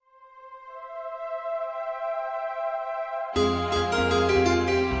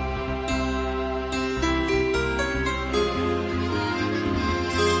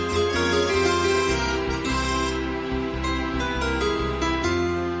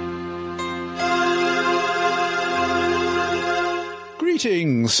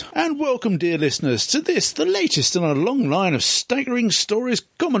Greetings and welcome, dear listeners, to this, the latest in a long line of staggering stories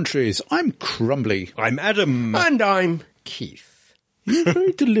commentaries. I'm Crumbly. I'm Adam. And I'm Keith. You're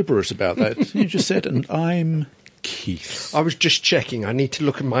very deliberate about that. You just said, and I'm Keith. I was just checking. I need to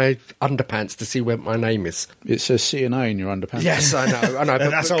look at my underpants to see where my name is. It says CNA in your underpants. Yes, I know.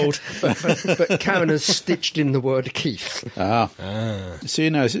 That's old. But Karen has stitched in the word Keith.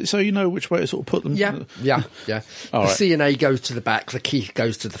 CNA. So you know which way to sort of put them? Yeah. All The right. C and A goes to the back, the Keith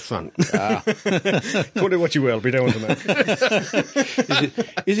goes to the front. Call it what you will, we don't want to know.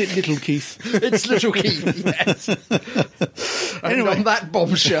 Is it Little Keith? It's little Keith, yes. And Anyway. on that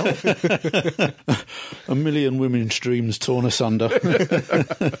bombshell. A million women's dreams torn asunder.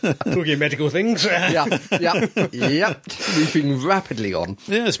 Talking medical things. Yep. Moving rapidly on.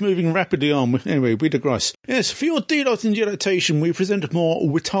 Yes, moving rapidly on. Anyway, we digress. Yes, for your delight and delectation, we present more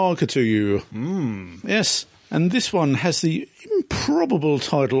Witaka to you. Yes, and this one has the improbable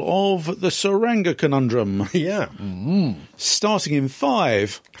title of The Saranga Conundrum. Yeah. Starting in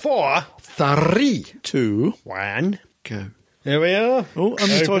 5, 4, 3. 2, 1. Go. There we are. Oh,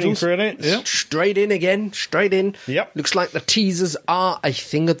 and the Opening titles. credits. Yep. Straight in again, straight in. Yep. Looks like the teasers are a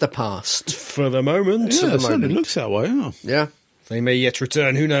thing of the past. For the moment. Yeah, the it certainly moment. looks that way, yeah. Yeah. They may yet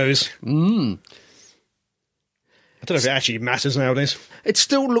return, who knows? I don't know if it actually matters nowadays. It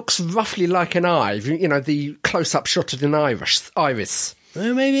still looks roughly like an eye. You know, the close-up shot of an iris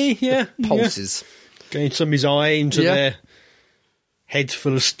Maybe, yeah. pulses. Yeah. Going somebody's eye into Yeah. their head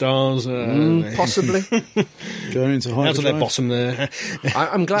full of stars. Possibly. Going into Out of their hyperdrive. bottom there.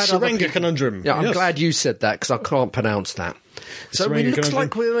 I'm glad other Saranga people- Conundrum. Yeah, I'm Yes. glad you said that because I can't pronounce that. So Saranga it looks Conundrum.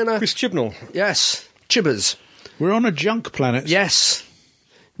 like we're in a... Chris Chibnall. Yes, Chibbers. We're on a junk planet. Yes.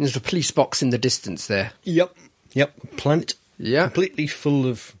 There's a police box in the distance there. Yep. Planet. Yeah. Completely full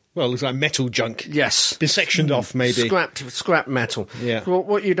of, well, looks like metal junk. Yes. Been sectioned off, maybe. Scrap metal. Yeah. Well,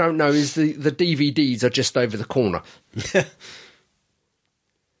 what you don't know is the DVDs are just over the corner.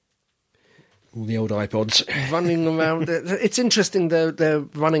 All the old iPods. Running around. It's interesting they're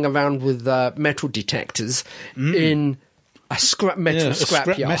running around with metal detectors in a scrap metal Yeah, a scrap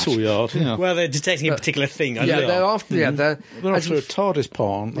yard. metal yard, yeah. Well, they're detecting a particular thing. I Yeah, know. they're after. Yeah, They're as after a TARDIS part,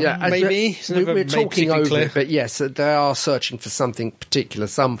 aren't they? Yeah, as Maybe. It's we're never made talking particularly over clear. it, but yes, they are searching for something particular,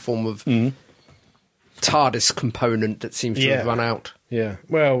 some form of TARDIS component that seems to have run out. Yeah.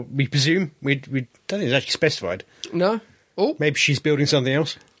 Well, we presume. We don't think it's actually specified. No? Oh, Maybe she's building something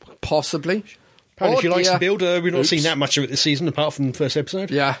else. possibly. Apparently Oh, she likes dear. to build. We've not Oops. seen that much of it this season, apart from the first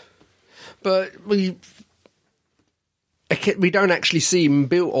episode. Yeah, but we don't actually see him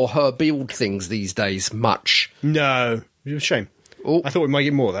build or her build things these days much. No. It's a shame. Oh. I thought we might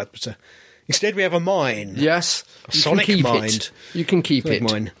get more of that, but instead we have a mine. Yes, you sonic can keep mind. it. You can keep Sonic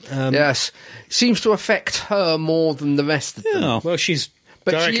it. mine. Yes, seems to affect her more than the rest of them. Yeah. Well, she's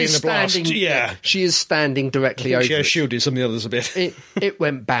But directly she is in the blast. standing. Yeah. She is standing directly I over think she has it. shielded some of the others a bit. It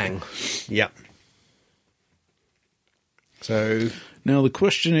went bang. Yeah. So, Now, the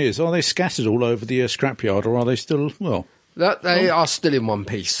question is, are they scattered all over the scrapyard, or are they still, well... That they are still in one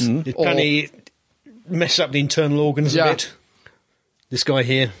piece. did Or- Penny mess up the internal organs a Yeah. bit? This guy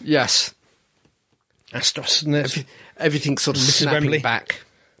here, Yes, Astos, isn't it? everything's sort of Mrs. snapping Wembley. back.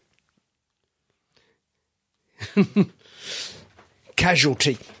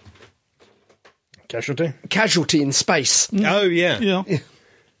 Casualty in space. Oh, yeah. Yeah.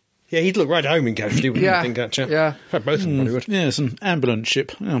 Yeah, he'd look right at home in Casualty, wouldn't Yeah, you think, that chap? yeah. In fact, both of them probably would. Yeah, it's an ambulance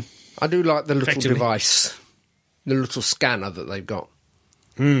ship. Yeah. I do like the little Effectively. device, the little scanner that they've got.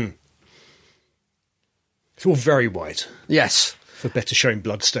 It's all very white, Yes. for better showing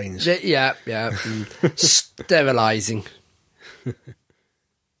blood stains. Yeah. Sterilising.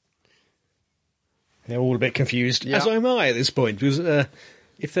 They're all a bit confused, Yeah. as am I at this point, because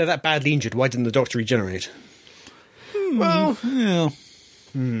if they're that badly injured, why didn't the Doctor regenerate? Well, Yeah.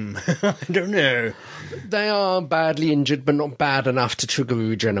 I don't know. they are badly injured, but not bad enough to trigger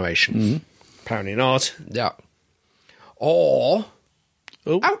regeneration. Apparently not. Yeah. Or,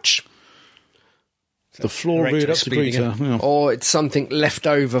 Oh, ouch. the floor Erector reared up to speed greet her. Yeah. Or it's something left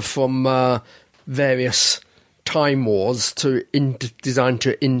over from various time wars designed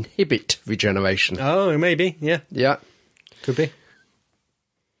to inhibit regeneration. Oh, maybe, yeah. Yeah. Could be.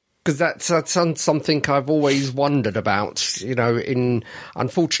 Because that's something I've always wondered about. You know,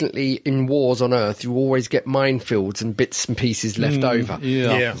 unfortunately, in wars on Earth, you always get minefields and bits and pieces left over.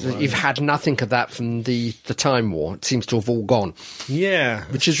 Yeah. So you've had nothing of that from the Time War. It seems to have all gone, Yeah.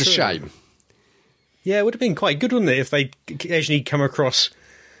 which is a true. shame. Yeah, it would have been quite good, wouldn't it, if they occasionally come across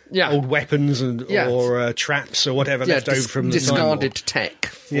old weapons or traps or whatever left over from the discarded tech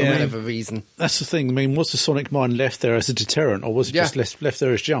for whatever reason. That's the thing. I mean, was the sonic mine left there as a deterrent, or was it just left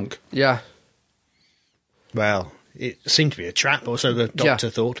there as junk? Yeah. Well, it seemed to be a trap, or so the Doctor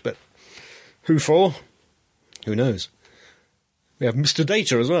thought, but who for? Who knows? We have Mr.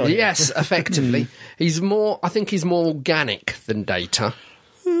 Data as well. Yes, effectively. I think he's more organic than Data.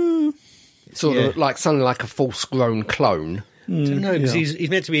 Sort of like something like a false-grown clone. I don't know, because he's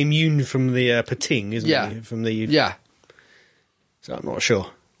meant to be immune from the pating, isn't he? From the So I'm not sure.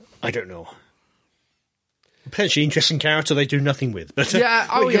 I don't know. Potentially interesting character they do nothing with, but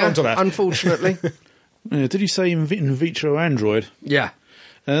we'll get on to that. Unfortunately. Did you say in vitro android? Yeah.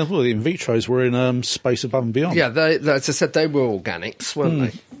 Well, the in vitros were in Space Above and Beyond. Yeah, as I said, they were organics, weren't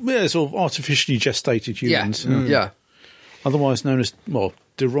they? Yeah, sort of artificially gestated humans. Yeah. Otherwise known as,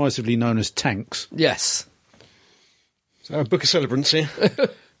 derisively known as tanks. Yes. So a book of celebrants here.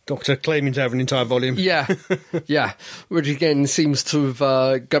 Doctor claiming to have an entire volume. Yeah. Which again seems to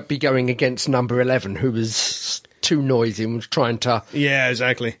have be going against number 11, who was too noisy and was trying to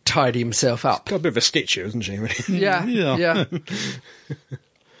exactly tidy himself up. Got a bit of a stitch here, isn't she? Really? Yeah.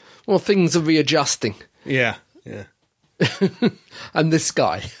 Well, things are readjusting. Yeah. And this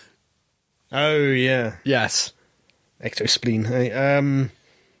guy. Oh, yeah. Yes. Ectospleen. Hey,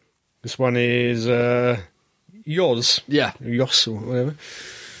 this one is Yoz. Yeah. Yos or whatever.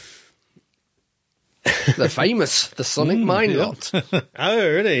 The famous, the Sonic Mine Lot. Oh,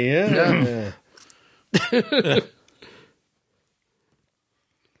 really? Yeah.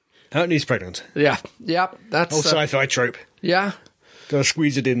 Oh, and he's pregnant. Yeah. That's Old sci-fi trope. Yeah. Gotta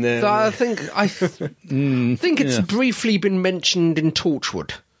squeeze it in there. So I think it's briefly been mentioned in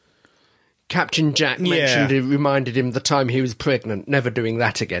Torchwood. Captain Jack mentioned it, reminded him the time he was pregnant, never doing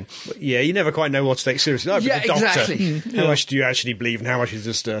that again. Yeah, you never quite know what to take seriously. The Doctor, exactly. How much do you actually believe and how much is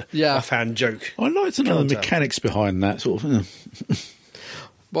just a offhand joke? I'd like to know the mechanics behind that sort of.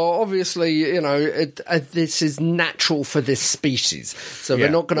 Well, obviously, this is natural for this species, so we're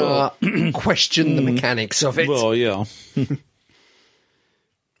not going to question the mechanics of it. Well, yeah.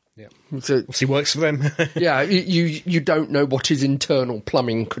 So, Obviously works for them. you don't know what his internal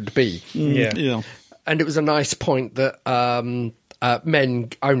plumbing could be. Yeah. And it was a nice point that men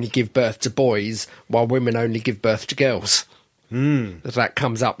only give birth to boys while women only give birth to girls. That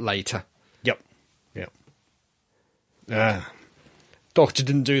comes up later. Yep. Doctor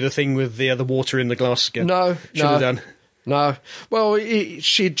didn't do the thing with the water in the glass again. No. Should have done. No. Well,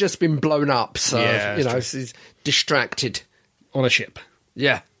 she'd just been blown up, so, she's distracted. On a ship.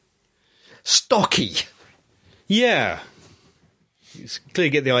 Yeah. Stocky. Yeah. You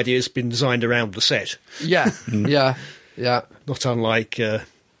clearly get the idea it's been designed around the set. Yeah. Yeah. Not unlike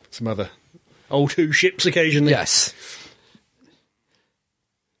some other old Who ships occasionally. Yes.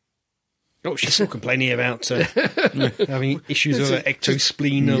 Oh, she's still complaining about having issues with her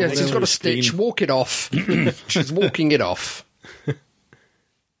ectospleen. Yeah, she's got a stitch. Walk it off. She's walking it off.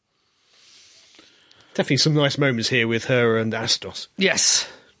 Definitely some nice moments here with her and Astos. Yes.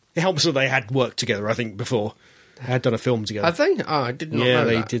 It helps that they had worked together, I think, before. They had done a film together. I think? Oh, I did not know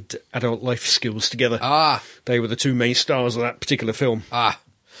that. Yeah, they did Adult Life Skills together. Ah. They were the two main stars of that particular film. Ah.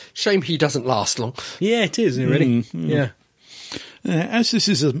 Shame he doesn't last long. Yeah, it is, really. Yeah. As this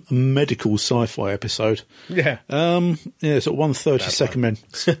is a medical sci-fi episode, Yeah. sort of one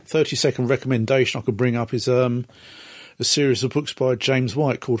 30-second recommendation I could bring up is a series of books by James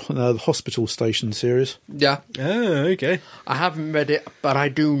White called the Hospital Station series. Yeah. Oh, okay. I haven't read it, but I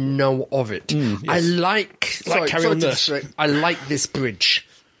do know of it. Yes. I like... Carry On Nurse. I like this bridge.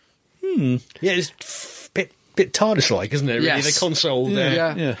 Yeah, it's bit TARDIS-like, isn't it, really? Yes. The console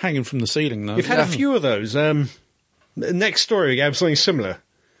there. Yeah. Hanging from the ceiling, though. We've had a few of those. Next story, we have something similar.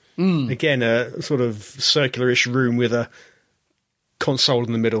 Again, a sort of circular-ish room with a console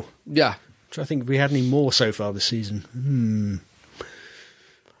in the middle. Yeah. Which I think we had any more so far this season.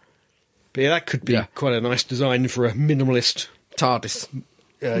 But yeah, that could be quite a nice design for a minimalist TARDIS.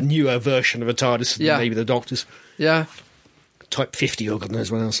 Newer version of a TARDIS than maybe the Doctor's. Yeah. Type 50 or God knows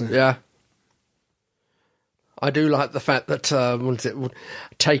what else. Yeah. I do like the fact that it would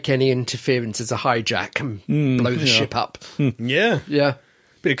take any interference as a hijack and blow the ship up. Yeah. Yeah.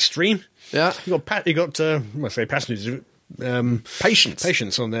 Bit extreme. Yeah. You got passengers.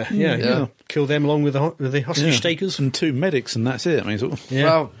 Patients on there. Yeah. Kill them along with the hostage takers. And two medics, and that's it. I mean, sort of,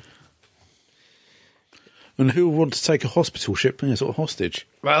 Well, and who would want to take a hospital ship sort of hostage?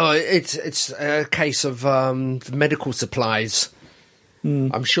 Well, it's a case of the medical supplies.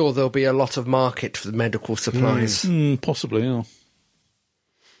 I'm sure there'll be a lot of market for the medical supplies. Possibly, yeah.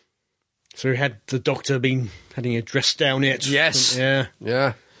 So had the Doctor been having a dress down yet? Yes. Yeah.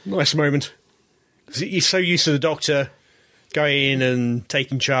 Yeah. Nice moment. He's so used to the Doctor going in and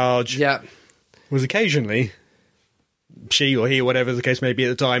taking charge. Yeah. Was occasionally she or he, or whatever the case may be at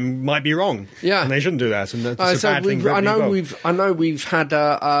the time, might be wrong. Yeah. And they shouldn't do that. And that's a bad thing. I know we've had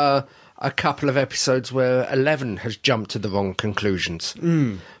a couple of episodes where Eleven has jumped to the wrong conclusions.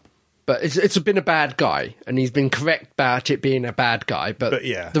 But it's been a bad guy, and he's been correct about it being a bad guy, but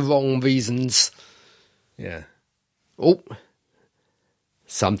the wrong reasons. Yeah. Oh.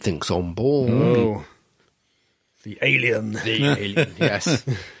 Something's on board. Oh. The alien. The alien, yes.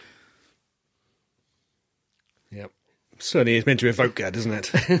 Yep. Certainly it's meant to evoke that,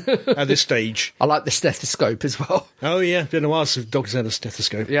 isn't it? At this stage. I like the stethoscope as well. Oh, yeah. Been a while since the Doctor's had a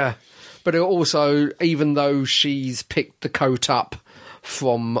stethoscope. Yeah. But it also, even though she's picked the coat up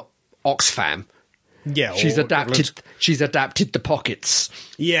from Oxfam, she's adapted the pockets.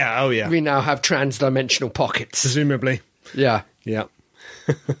 Yeah, oh yeah. We now have trans-dimensional pockets. Presumably. Yeah. Yeah.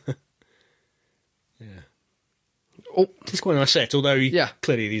 Yeah. Oh. It's quite a nice set, although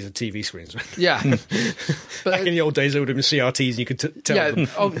clearly these are TV screens. Yeah. But back in the old days, there would have been CRTs and you could tell them.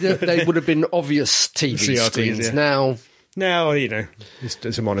 They would have been obvious TV CRTs, screens. Yeah. Now, you know,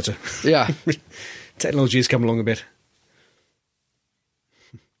 it's a monitor. Yeah. Technology has come along a bit.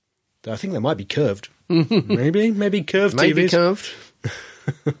 I think they might be curved. Maybe curved TVs. Maybe curved.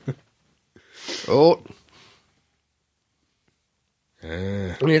 Oh.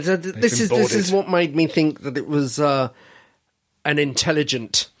 This is what made me think that it was an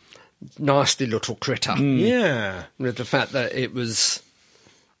intelligent, nasty little critter. Yeah. With the fact that it was...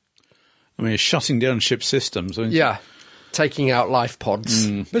 I mean, it's shutting down ship systems. Yeah. Taking out life pods.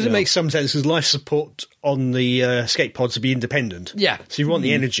 But it makes some sense because life support on the escape pods to be independent. Yeah. So you want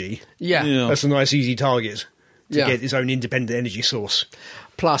the energy. Yeah. That's a nice, easy target to get its own independent energy source.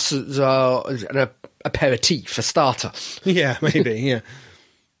 Plus, an aperitif for starter. Yeah, maybe, yeah.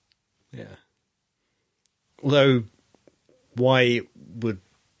 Yeah. Although, why it would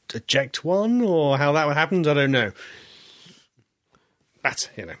eject one or how that would happen, I don't know.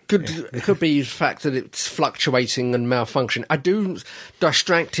 But, you know. Could be the fact that it's fluctuating and malfunction. I do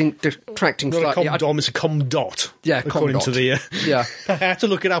distracting slightly. Not a com-dom, it's a com-dot. Yeah, according com-dot. to the... yeah. I had to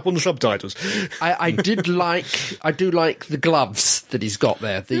look it up on the subtitles. I do like the gloves that he's got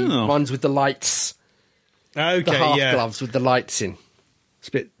there. The ones with the lights. Okay, the half gloves with the lights in. It's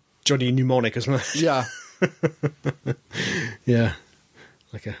a bit Johnny Mnemonic, isn't it? Yeah. Yeah.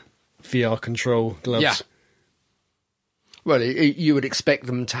 Like a VR control gloves. Yeah. Well, you would expect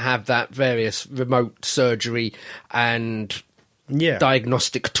them to have that various remote surgery and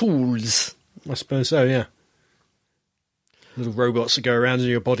diagnostic tools. I suppose so, yeah. Little robots that go around in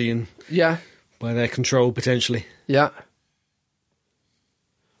your body and by their control, potentially. Yeah.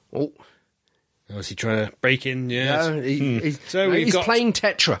 Oh. Oh, is he trying to break in? Yeah. He's playing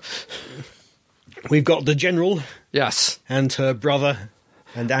Tetra. We've got the General. Yes. And her brother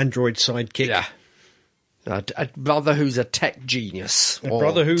and android sidekick. Yeah. A brother who's a tech genius. A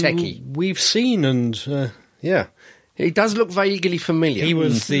brother who techie. We've seen and, He does look vaguely familiar. He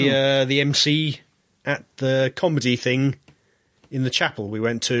was the MC at the comedy thing in the chapel we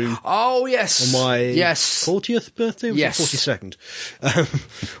went to. Oh, yes. On my 40th birthday? Yes. 42nd.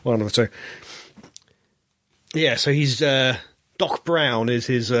 One of the two. Yeah, so he's... Doc Brown is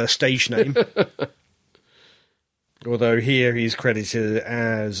his stage name. Although here he's credited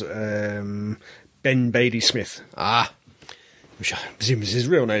as... Ben Bailey Smith. Which I presume is his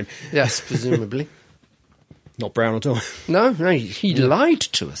real name. Yes, presumably. Not Brown at all. No, he lied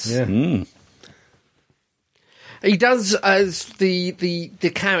to us. Yeah. He does, as the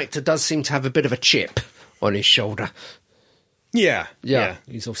character does seem to have a bit of a chip on his shoulder. Yeah.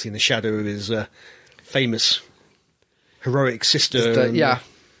 He's obviously in the shadow of his famous heroic sister.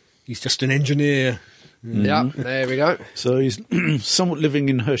 He's just an engineer. Yeah, there we go. So he's somewhat living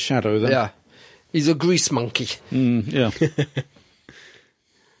in her shadow then. Yeah. He's a grease monkey. Yeah.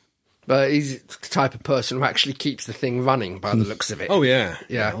 But he's the type of person who actually keeps the thing running by the looks of it. Oh, yeah.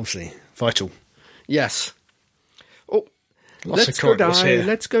 Yeah. Obviously. Vital. Yes. Oh, Lots let's of go corridors die. here.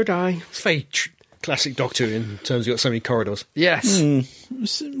 Let's go die. It's very classic Doctor in terms of you've got so many corridors. Yes.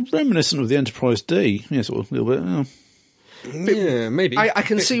 It's reminiscent of the Enterprise D. Yes, a little bit. Yeah, maybe. I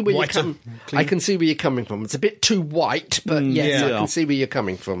can see where I can see where you're coming from. It's a bit too white, but yes, I can see where you're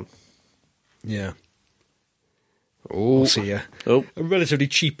coming from. Yeah. Oh, see, a relatively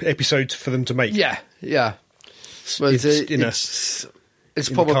cheap episode for them to make. Yeah. Well, it's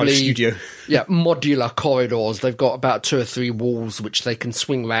probably studio. Modular corridors. They've got about 2 or 3 walls which they can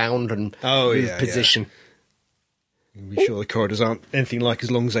swing round and move position. Yeah. Be sure the corridors aren't anything like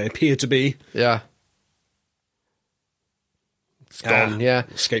as long as they appear to be. Yeah. It's gone, yeah.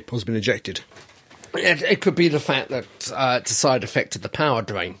 Escape pod's been ejected. It could be the fact that it's a side effect of the power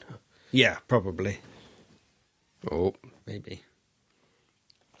drain. Yeah, probably. Oh. Maybe.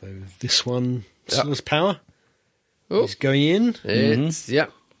 So this one still has power. Oh. It's going in. It's,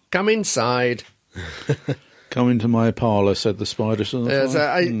 yep. Come inside. Come into my parlour, said the spider.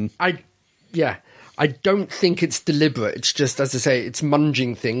 I don't think it's deliberate. It's just, as I say, it's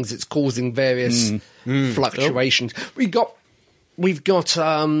munging things. It's causing various fluctuations. We've got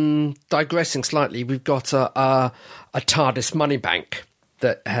digressing slightly, we've got a TARDIS money bank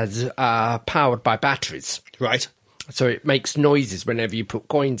that has powered by batteries. Right. So it makes noises whenever you put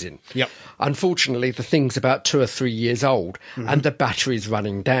coins in. Yep. Unfortunately, the thing's about 2 or 3 years old, and the battery's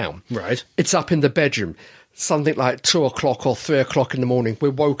running down. Right. It's up in the bedroom. Something like 2 o'clock or 3 o'clock in the morning,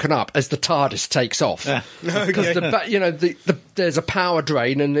 we're woken up as the TARDIS takes off. Because there's a power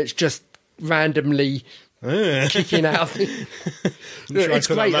drain, and it's just randomly kicking out. It's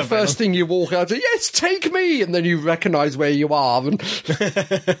great. The first thing you walk out, yes, take me, and then you recognise where you are.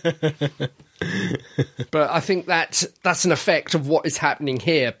 But I think that's an effect of what is happening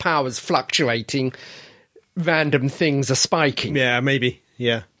here. Power's fluctuating, random things are spiking. Yeah, maybe.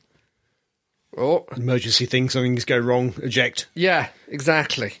 Yeah. Oh, emergency thing, something's go wrong, eject. Yeah,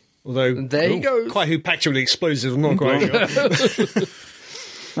 exactly. Although there you go. Quite who packed with explosives, I'm not quite sure.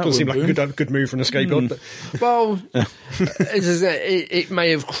 Doesn't seem like a good move for an escape pod. But. Well, it may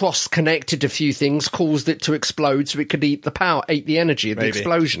have cross-connected a few things, caused it to explode, so it could eat the energy of the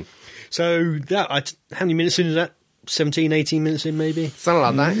explosion. So how many minutes in is that? 17, 18 minutes in, maybe? Something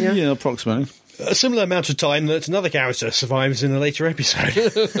like that, yeah. Yeah, approximately. A similar amount of time that another character survives in a later episode. I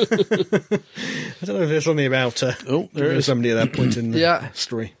don't know if there's something about there is somebody at that point in the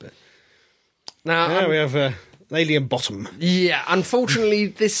story. But. Now we have Alien Bottom. Yeah, unfortunately,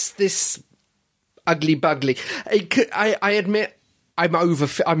 this ugly bugly. I admit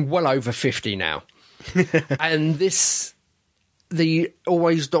I'm well over 50 now, and the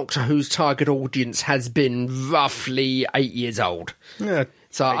Always Doctor Who's target audience has been roughly 8 years old. Yeah.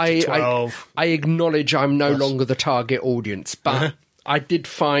 So I acknowledge I'm no longer the target audience, but I did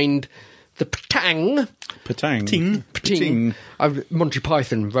find the Patang, Monty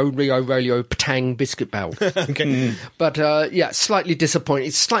Python, Rolio Patang Biscuit Bell. Okay. But slightly disappointing.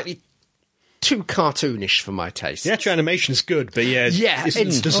 It's slightly too cartoonish for my taste. The actual animation's good, but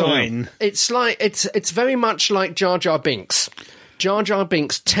it's design. It's very much like Jar Jar Binks. Jar Jar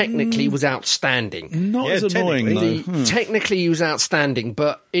Binks technically was outstanding. Not as annoying, though. Technically he was outstanding,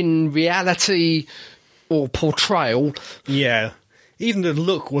 but in reality or portrayal... Yeah. Even the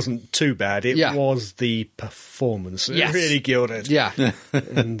look wasn't too bad. It was the performance. It really killed it. Yeah.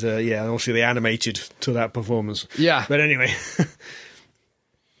 And obviously they animated to that performance. Yeah. But anyway.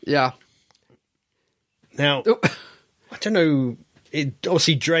 Yeah. Now, I don't know, it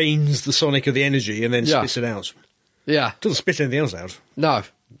obviously drains the sonic of the energy and then spits it out. Yeah. It doesn't spit anything else out. No.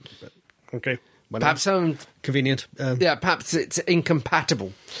 But, okay. Perhaps convenient. Perhaps it's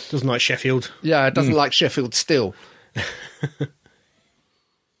incompatible. Doesn't like Sheffield. Yeah, it doesn't like Sheffield Steel.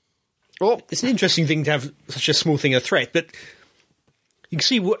 It's an interesting thing to have such a small thing, a threat, but you can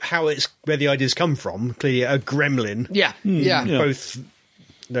see where the ideas come from. Clearly, a gremlin. Yeah. Both.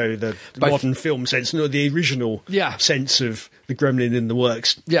 No, the modern film sense, no, the original sense of the gremlin in the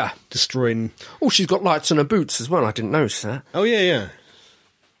works. Yeah. Destroying... Oh, she's got lights on her boots as well. I didn't notice that. Oh, yeah.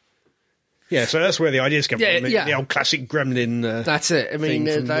 Yeah, so that's where the ideas come from. The old classic gremlin that's it. I mean,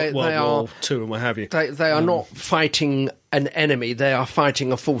 they are... Two and what have you. They are not fighting an enemy. They are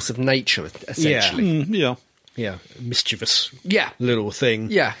fighting a force of nature, essentially. Yeah. Mischievous little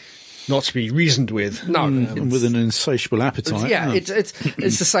thing. Yeah. Not to be reasoned with. No. With an insatiable appetite. Yeah,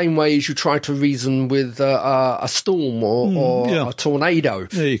 it's the same way as you try to reason with a storm or a tornado.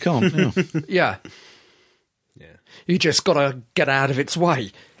 Yeah, you can't. Yeah. You just got to get out of its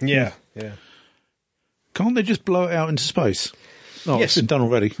way. Yeah. Can't they just blow it out into space? Oh, yes. It's been done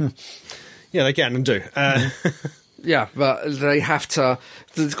already. Yeah, they can and do. Yeah, but they have to...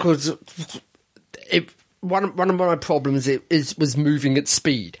 Because... One of my problems was moving at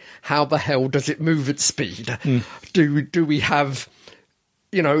speed. How the hell does it move at speed? Do we have,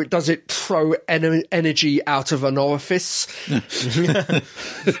 does it throw energy out of an orifice? You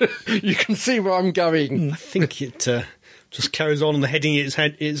can see where I'm going. I think it just carries on, and the heading its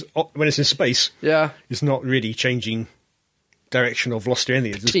head is when it's in space. Yeah, it's not really changing direction or velocity or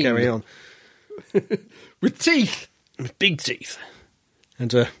anything. It's just carry on with teeth, with big teeth,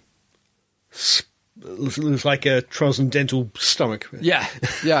 and looks like a transcendental stomach. Yeah.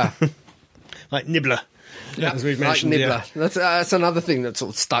 Like Nibbler. Yeah, as we've mentioned. Like Nibbler. Yeah. That's another thing that sort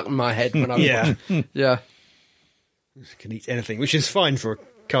of stuck in my head when I was watching. Yeah. Can eat anything, which is fine for a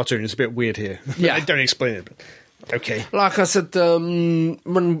cartoon. It's a bit weird here. Yeah. Don't explain it, but okay. Like I said,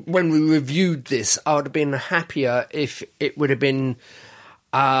 when we reviewed this, I would have been happier if it would have been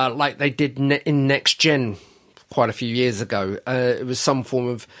like they did in Next Gen quite a few years ago. It was some form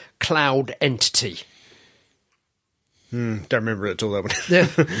of cloud entity. Don't remember it at all, that one. Yeah.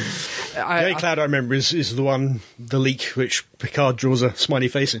 The only cloud I remember is the leak, which Picard draws a smiley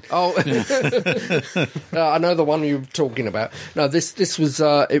face in. Oh, I know the one you're talking about. No, this was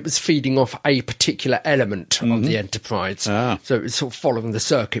it was feeding off a particular element of the Enterprise, so it was sort of following the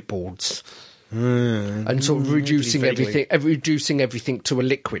circuit boards and sort of reducing everything to a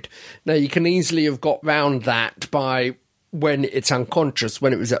liquid. Now you can easily have got round that by when it's unconscious,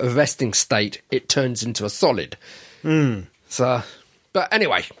 when it was at a resting state, it turns into a solid. So, but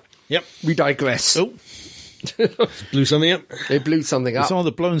anyway, yep, we digress. Oh. Blew something up. It blew something up. It's either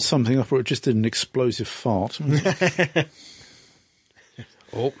blown something up or it just did an explosive fart.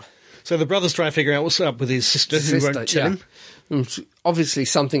 Oh. So the brothers try to figure out what's up with his sister, who won't tell him. Obviously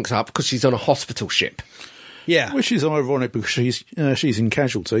something's up because she's on a hospital ship. Yeah. Which is ironic because she's in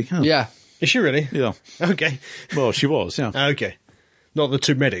Casualty. Oh. Yeah. Is she really? Yeah. Okay. Well, she was, yeah. Okay. Not the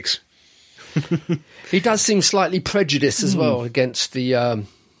two medics. He does seem slightly prejudiced as well against the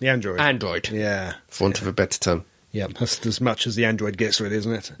android. Android. Yeah. For want of a better term. Yeah, that's as much as the android gets, really,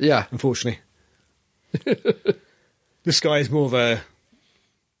 isn't it? Yeah. Unfortunately. This guy is more of a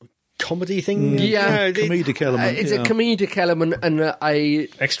comedy thing. Yeah. Comedic element. It's a comedic element and a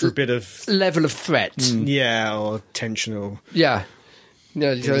extra bit of level of threat. Yeah, or tension, or yeah.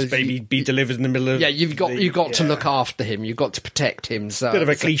 Yeah, his baby be delivered in the middle of. Yeah, you've got to look after him. You've got to protect him. So bit of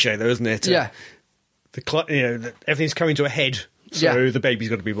a cliche, though, isn't it? Yeah. Everything's coming to a head, so the baby's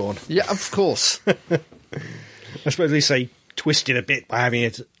got to be born. Yeah, of course. I suppose they say twisted a bit by having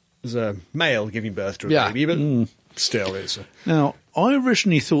it as a male giving birth to a baby, but still, it's. Now, I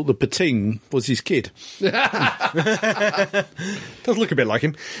originally thought the Pating was his kid. Does look a bit like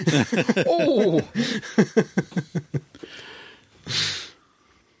him. Oh.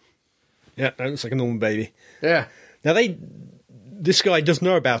 Yeah, that looks like a normal baby. Yeah. Now this guy does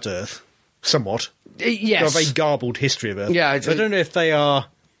know about Earth, somewhat. Yes. Got a very garbled history of Earth. Yeah. I don't know if they are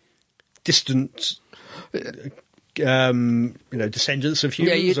distant, descendants of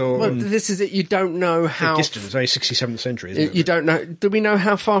humans or. Well, this is it. You don't know how distant. It's only 67th century, isn't it? You don't know. Do we know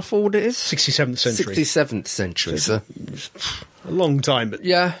how far forward it is? 67th century. 67th century. So. A long time, but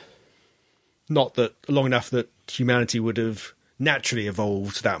yeah, not that long enough that humanity would have naturally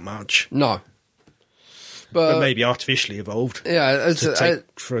evolved that much. No. But maybe artificially evolved. Yeah,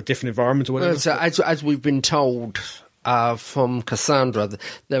 for a different environment or whatever. So as we've been told from Cassandra,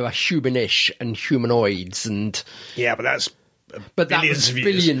 there are humanish and humanoids, and yeah, but that's billions of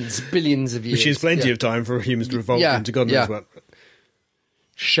years, which is plenty of time for humans to evolve into God knows what.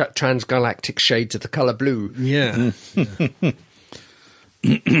 Transgalactic shades of the colour blue. Yeah.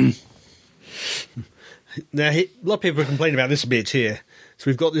 Now, a lot of people are complaining about this a bit here.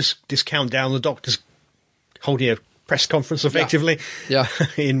 So we've got this countdown. The Doctor's holding a press conference, effectively,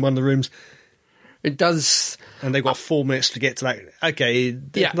 in one of the rooms. It does... And they've got 4 minutes to get to that. Okay,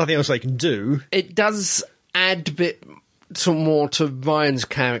 there's nothing else they can do. It does add a bit more to Ryan's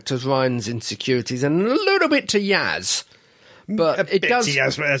characters, Ryan's insecurities, and a little bit to Yaz. But it does,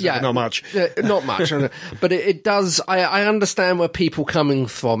 not much. Not much, but it does. I understand where people are coming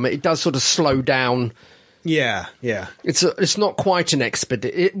from. It does sort of slow down. Yeah. It's not quite an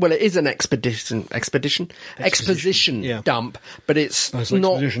expedition. Well, it is an exposition dump, but it's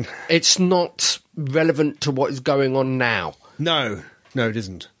not. It's not relevant to what is going on now. No, it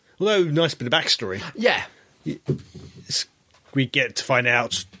isn't. Although, nice bit of backstory. Yeah, we get to find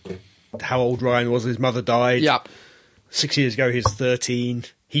out how old Ryan was. His mother died. Yep. 6 years ago, he was 13.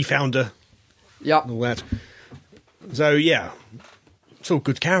 He found her. Yep. All that. So, yeah. It's all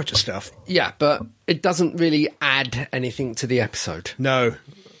good character stuff. Yeah, but it doesn't really add anything to the episode. No.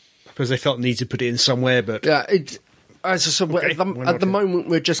 I suppose they felt need to put it in somewhere, but... Yeah, at the moment,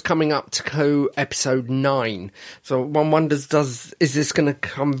 we're just coming up to episode 9. So one wonders, is this going to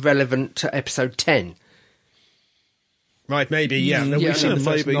come relevant to episode 10? Right, maybe, yeah. We've seen the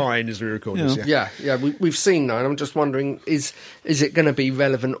first 9 as we record this, Yeah, we've seen 9. I'm just wondering, is it going to be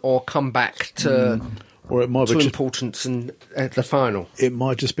relevant or come back to... Or it might be importance at the final. It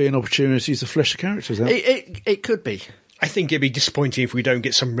might just be an opportunity to flesh the characters out. It could be. I think it'd be disappointing if we don't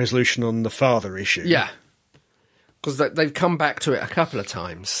get some resolution on the father issue. Yeah. Because they've come back to it a couple of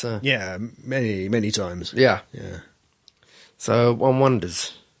times. So. Yeah, many, many times. Yeah. So one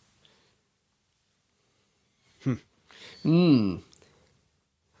wonders. I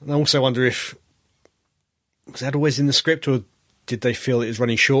also wonder if Was that always in the script, or did they feel it was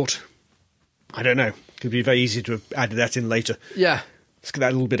running short? I don't know. Could be very easy to have added that in later. Yeah. Let's get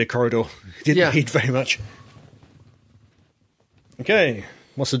that little bit of corridor. Didn't need very much. Okay.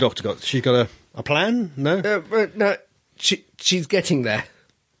 What's the Doctor got? She's got a plan? No? No. She's getting there.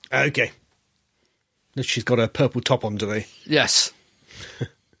 Okay. She's got a purple top on today. Yes.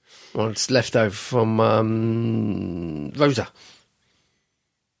 Well, it's left over from Rosa.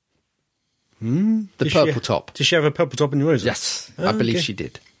 The purple top. Does she have a purple top in Rosa? Yes, I believe she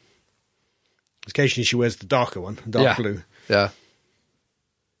did. Occasionally she wears the darker one, dark blue. Yeah.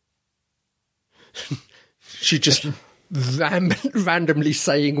 She's just randomly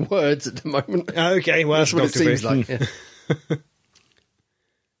saying words at the moment. Okay, well, that's what it seems like. Yeah.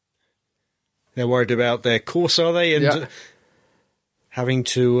 They're worried about their course, are they? And having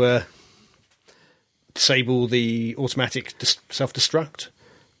to disable the automatic self-destruct?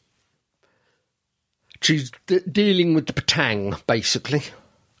 She's dealing with the Patang, basically.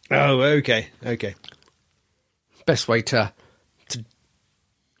 Oh, okay. Best way to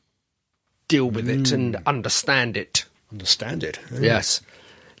deal with it and understand it. Understand it? Oh. Yes.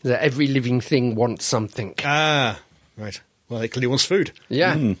 That every living thing wants something. Ah, right. Well, it clearly wants food.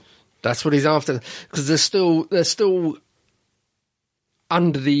 Yeah. That's what he's after. Because they're still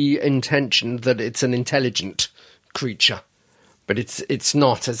under the intention that it's an intelligent creature. But it's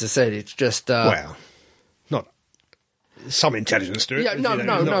not, as I said, it's just... well, not some intelligence to it. Yeah, no,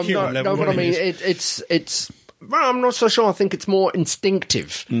 what I mean, it's... Well, I'm not so sure. I think it's more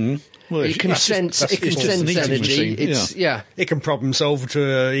instinctive. Well, it can sense energy. It can problem solve.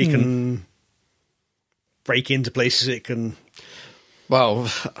 It can break into places. It can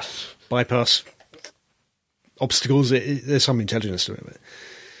bypass obstacles. There's some intelligence to it.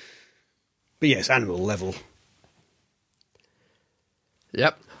 But yes, animal level.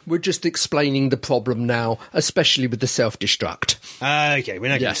 Yep. We're just explaining the problem now, especially with the self-destruct. Okay, we're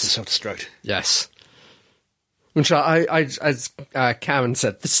now getting to the self-destruct. Yes. Which I as Karen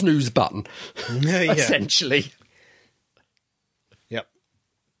said, the snooze button, essentially. Yep.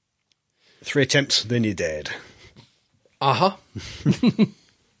 3 attempts, then you're dead. Uh-huh.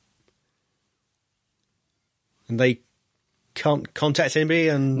 And they can't contact anybody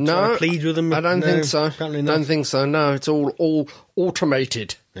and try to plead with them? I don't think so. Apparently not. Don't think so, no. It's all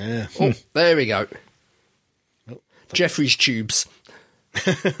automated. Yeah. Oh, there we go. Oh. Jeffrey's tubes.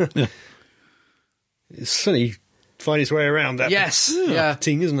 It's certainly find its way around that. Yes,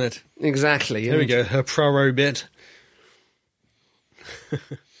 thing, isn't it? Exactly. There we go. Her proro bit.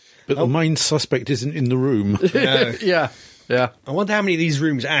 But the main suspect isn't in the room. No. Yeah. I wonder how many of these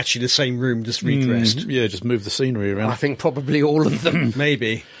rooms are actually the same room, just redressed. Just move the scenery around. I think probably all of them.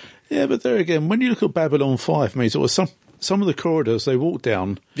 Maybe. Yeah, but there again, when you look at Babylon 5, mate, or some of the corridors they walk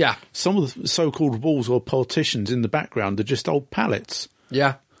down, some of the so-called walls or partitions in the background are just old pallets.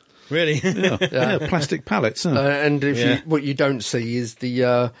 Yeah. Really? Yeah, plastic pallets. And what you don't see is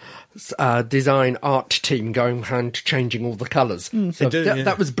the design art team going around changing all the colours. So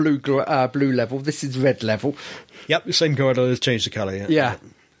that was blue level. This is red level. Yep, the same corridor has changed the colour. Yeah.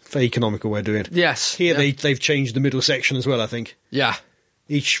 Very economical way of doing it. Yes. Here they've changed the middle section as well, I think. Yeah.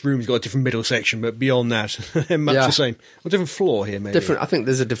 Each room's got a different middle section, but beyond that, they're much the same. A different floor here, maybe. I think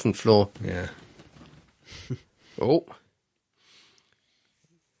there's a different floor. Yeah. Oh.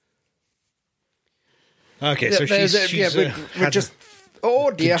 Okay, so she's we're just...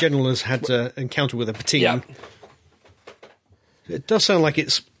 Oh, dear. The general has had an encounter with a Patang. Yeah. It does sound like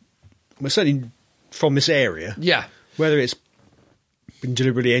it's... Well, certainly from this area. Yeah. Whether it's been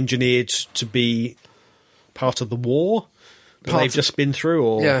deliberately engineered to be part of the war that they've just been through,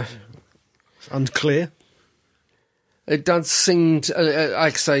 or... Yeah. It's unclear. It does seem, like I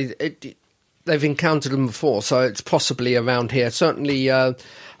say, they've encountered them before, so it's possibly around here. Certainly...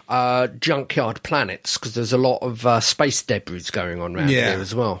 junkyard planets, because there's a lot of space debris going on around here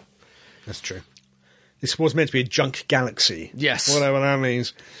as well. That's true. This was meant to be a junk galaxy. Yes. Whatever that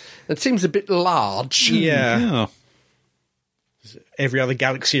means. It seems a bit large. Yeah. Every other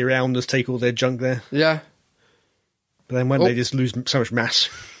galaxy around us take all their junk there. Yeah. But then when they just lose so much mass.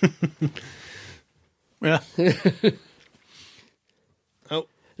 Yeah. Oh.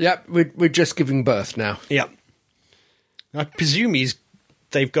 Yep, we're just giving birth now. Yep. I presume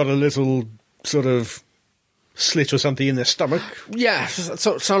they've got a little sort of slit or something in their stomach. Yeah,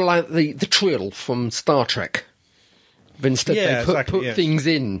 sort of like the Trill from Star Trek. But instead they put things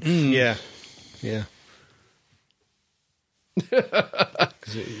in. Yeah.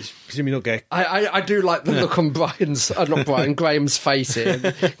 Presumably not gay. I do like the look on Graham's face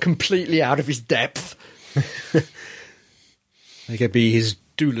here, completely out of his depth. They could be his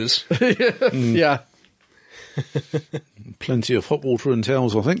doulas. Yeah. Plenty of hot water and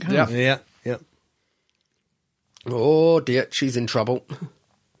towels, I think. Yeah. Oh dear, she's in trouble.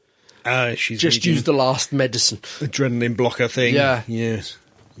 She's just used the last medicine. Adrenaline blocker thing. Yeah. Yes.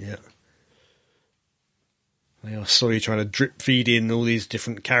 Yeah. They are slowly trying to drip feed in all these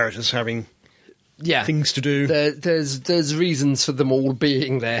different characters having things to do. There's reasons for them all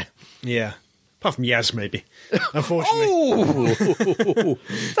being there. Yeah. Apart from Yaz, maybe. Unfortunately. Oh!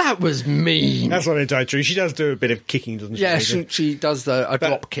 That was mean. That's not entirely true. She does do a bit of kicking, doesn't she? Yeah, she does a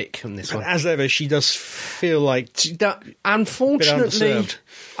drop kick on this one. As ever, she does feel like...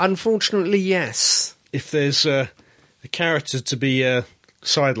 Unfortunately, yes. If there's a character to be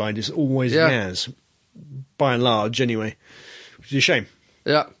sidelined, it's always Yaz. By and large, anyway. Which is a shame.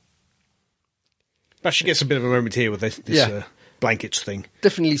 Yeah. But she gets a bit of a moment here with this blankets thing.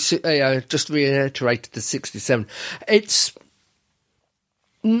 Definitely just reiterated the 67. It's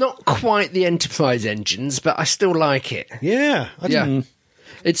not quite the Enterprise engines, but I still like it. Yeah.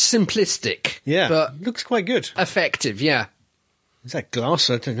 It's simplistic. Yeah. But looks quite good. Effective, yeah. Is that glass?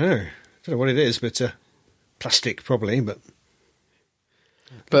 I don't know. I don't know what it is, but plastic probably, but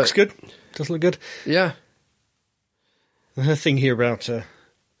looks good. Does look good. Yeah. Her thing here about the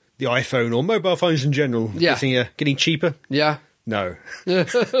iPhone or mobile phones in general getting cheaper. Yeah. No.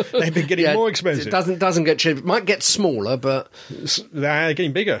 They've been getting more expensive. It doesn't get cheaper. It might get smaller, but... They're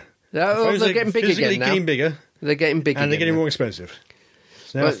getting bigger. They're getting bigger again now. Getting bigger. They're getting bigger. And they're getting more expensive.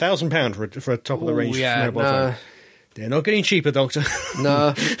 It's now £1,000 for a top-of-the-range mobile phone. They're not getting cheaper, Doctor.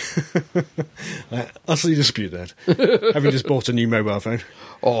 No. I utterly dispute that. Having just bought a new mobile phone.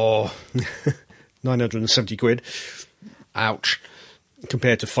 Oh. 970 quid. Ouch.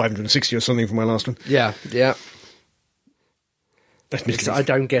 Compared to 560 or something for my last one. Yeah. Because I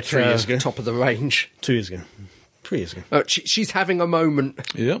don't get 3 years ago. Top of the range. 2 years ago. 3 years ago. She's having a moment.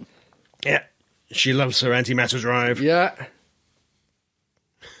 Yeah. Yeah. She loves her antimatter drive. Yeah.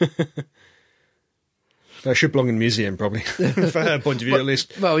 That should belong in a museum, probably. For her point of view, at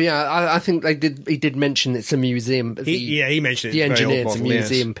least. Well, yeah, I think he did mention it's a museum. He mentioned it. The engineer, it's a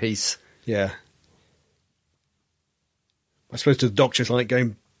museum piece. Yeah. I suppose to the Doctor's like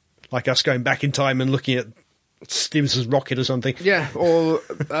us going back in time and looking at Stevenson's rocket or something. Yeah, or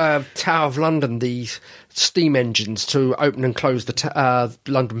Tower of London, the steam engines to open and close the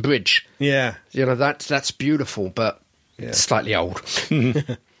London Bridge. Yeah. You know, that's beautiful, but slightly old.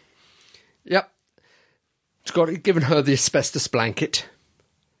 Yep. It's given her the asbestos blanket.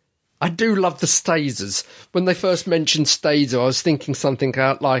 I do love the Stasers. When they first mentioned Staser, I was thinking something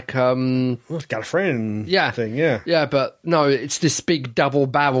like... Gallifreyan thing, yeah. Yeah, but no, it's this big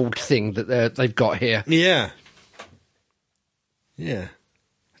double-barreled thing that they've got here. Yeah. Yeah.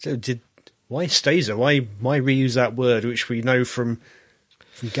 So why Staser? Why reuse that word, which we know from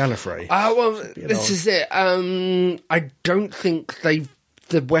Gallifrey? This is it. I don't think the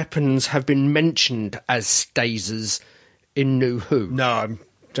weapons have been mentioned as Stasers in New Who. No, I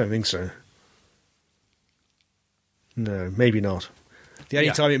don't think so. No, maybe not. The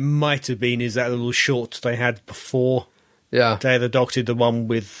only time it might have been is that little short they had before. Yeah, Day of the Doctor, the one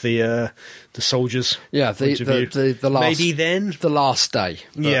with the soldiers. Yeah, the last. Maybe then the last day.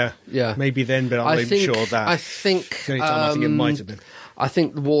 Yeah, maybe then, but I'm not even sure that. I think the only time I think it might have been. I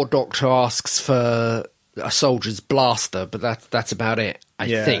think the War Doctor asks for a soldier's blaster, but that's about it. I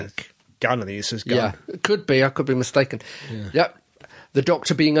think. Gun, I think it says gun. Yeah, it could be. I could be mistaken. Yeah. Yep. The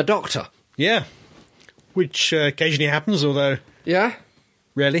Doctor being a doctor. Yeah. Which occasionally happens, although... Yeah.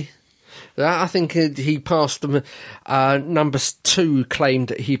 Rarely. Yeah, I think he passed them. Number 2 claimed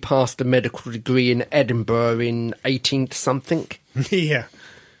that he passed a medical degree in Edinburgh in 18th something. Yeah.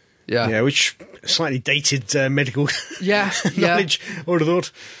 Yeah. Yeah, which slightly dated medical knowledge, I would have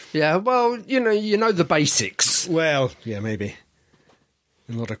thought. Yeah, well, you know the basics. Well, yeah, maybe.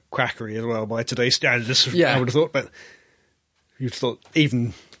 A lot of quackery as well by today's standards, I would have thought, but you'd thought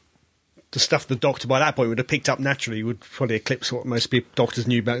even the stuff the Doctor by that point would have picked up naturally would probably eclipse what most doctors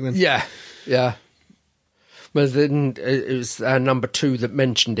knew back then. Yeah. But then it was number 2 that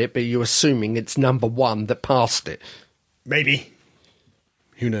mentioned it, but you're assuming it's number 1 that passed it. Maybe.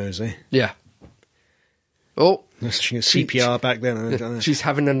 Who knows, eh? Yeah. Oh. She was CPR back then. She's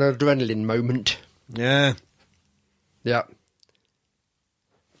having an adrenaline moment. Yeah. Yeah.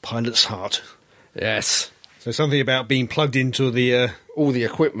 Pilot's heart. Yes. So something about being plugged into the... all the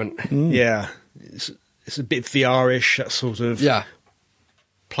equipment. Yeah. It's a bit VR-ish, that sort of... Yeah.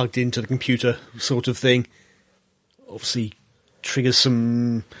 Plugged into the computer sort of thing. Obviously triggers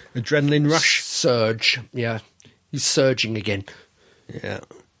some adrenaline rush. Surge. Yeah. He's surging again. Yeah.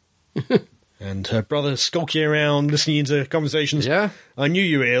 And her brother skulking around, listening into conversations. Yeah. I knew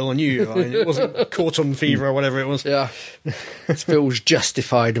you were ill, I knew you were ill. It wasn't caught on fever or whatever it was. Yeah. Feels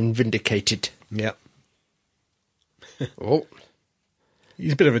justified and vindicated. Yeah. Oh.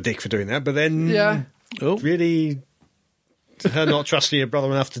 He's a bit of a dick for doing that, but then... Yeah. Oh. Really, her not trusting her brother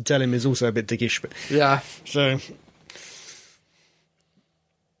enough to tell him is also a bit dickish. But, Yeah. so...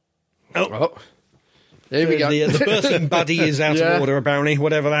 Oh. Here we go. The birthing buddy is out Yeah. of order, apparently,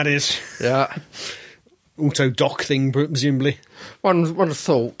 whatever that is. Yeah. Auto-dock thing, presumably. One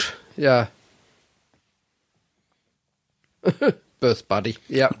thought. Yeah. Birth buddy.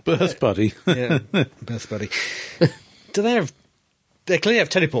 Yeah. Birth buddy. Yeah, birth buddy. Do they have... They clearly have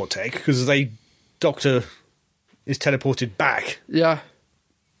teleport tech, because Doctor is teleported back Yeah.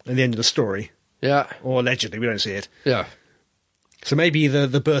 at the end of the story. Yeah. Or allegedly, we don't see it. Yeah. So maybe the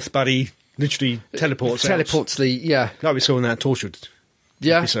birth buddy literally teleports out. Teleports the... Yeah. Like we saw in that Tortured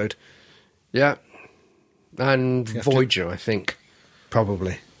Yeah. episode. Yeah. And have to- Voyager, I think.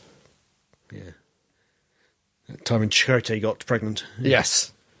 Probably. Yeah. That time when Chakotay got pregnant.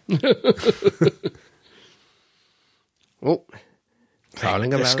 Yes. Oh. Prowling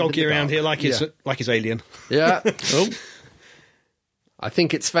They're around. skulking in the around dark. here like it's alien. Yeah. Oh, I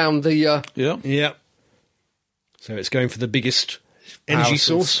think it's found the yeah. Yeah. So it's going for the biggest energy power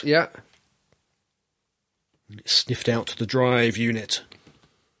source. Yeah. It's sniffed out the drive unit.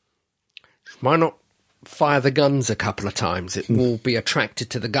 Why not fire the guns a couple of times? It will be attracted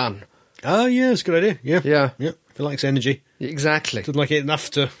to the gun. Oh, yeah, that's a good idea. Yeah. Yeah. Yeah. It likes energy. Exactly. Doesn't like it enough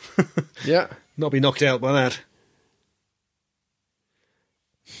to Yeah. not be knocked out by that.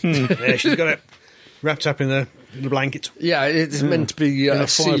 Yeah, she's got it wrapped up in the blanket. Yeah, it's meant to be In a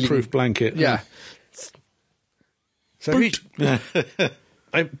sealing. fireproof blanket. Yeah. So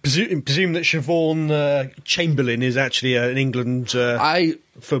I presume that Siobhan Chamberlain is actually an England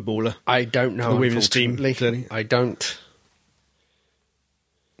footballer. I don't know. The women's team, unfortunately. clearly. I don't.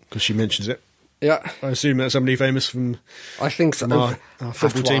 Because she mentions it. Yeah, I assume that's somebody famous from... I think so. Our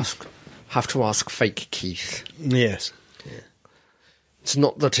football team. Have to ask Fake Keith. Yes. It's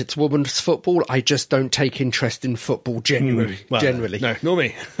not that it's women's football. I just don't take interest in football generally. Well, generally. No, nor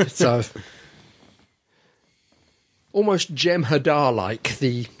me. So almost Jem Hadar-like,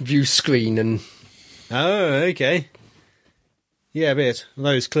 the view screen and Oh, okay. Yeah, a bit.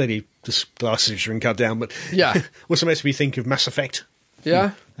 Those clearly just glasses are cut down, but... Yeah. What's supposed to be think of Mass Effect?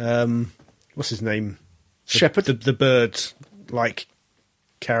 yeah, What's his name? Shepard. The bird-like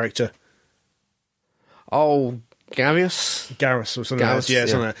character. Oh, Garrus. Garrus or something Garrus, else. Yeah, yeah.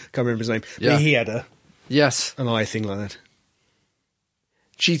 something like that. Can't remember his name. Yeah. But he had Yes, an eye thing like that.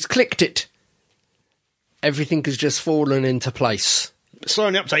 she's clicked it. Everything has just fallen into place. Slow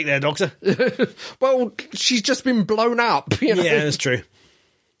on the uptake there, Doctor. Well, she's just been blown up. You know? Yeah, that's true.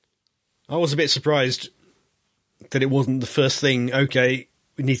 I was a bit surprised that it wasn't the first thing, okay,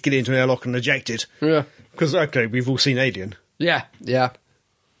 we need to get into an airlock and eject it. Yeah. Because, okay, we've all seen Alien. Yeah. Yeah.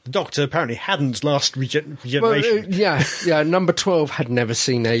 The Doctor apparently hadn't last Well, regeneration. yeah. Number 12 had never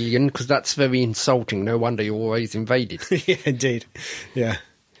seen Alien because that's very insulting. No wonder you're always invaded. Yeah, indeed. Yeah.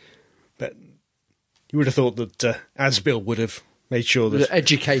 But you would have thought that Asbill would have made sure that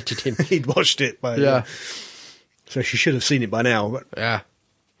Educated him. he'd watched it. Yeah. So she should have seen it by now. But Yeah.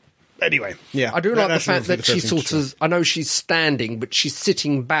 anyway, yeah. I do like the that's fact obviously that the she first thing sort to of, I know she's standing, but she's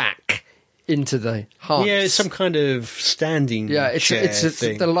sitting back into the harness. Yeah, it's some kind of standing chair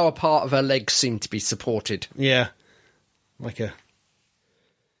thing. The lower part of her legs seem to be supported. Yeah. Like a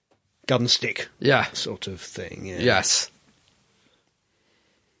gun stick Yeah. sort of thing. Yeah. Yes.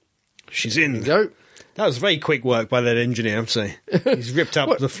 She's in. Go. That was very quick work by that engineer, I'm saying. He's ripped up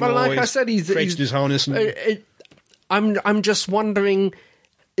Well, the floor. like I said, he's created his harness. And, I'm just wondering,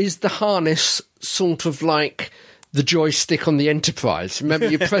 is the harness sort of like the joystick on the Enterprise? Remember,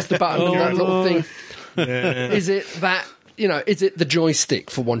 you press the button and that little thing. Is it that? Is it the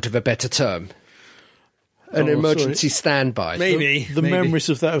joystick, for want of a better term? An emergency standby. maybe. The memories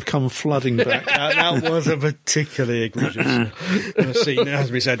of that have come flooding back. That was a particularly egregious scene,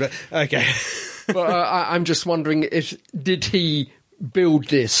 as we said. But okay. But I'm just wondering, did he build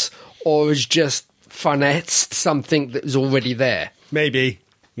this, or has just finessed something that was already there? Maybe.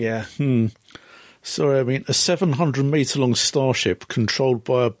 Yeah. Sorry, I mean, a 700-metre long starship controlled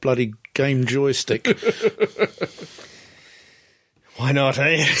by a bloody game joystick. Why not,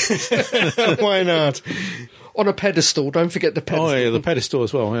 eh? Why not? On a pedestal, don't forget the pedestal. Oh, yeah, the pedestal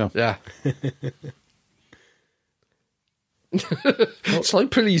as well, yeah. Yeah. So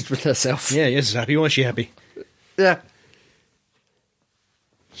pleased with herself. Yeah, yes, happy. Why is she happy? Yeah.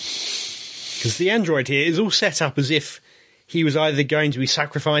 Because the android here is all set up as if he was either going to be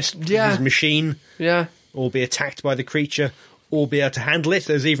sacrificed to his machine, or be attacked by the creature, or be able to handle it.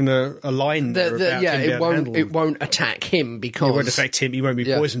 There's even a line there about him being able to handle it won't attack him because... It won't affect him, he won't be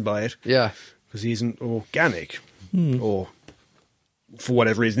poisoned by it. Yeah. Because he isn't organic. Or, for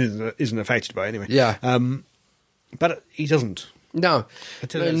whatever reason, isn't affected by it anyway. Yeah. But he doesn't. No.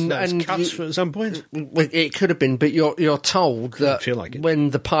 Until that's cut at some point. It could have been, but you're told that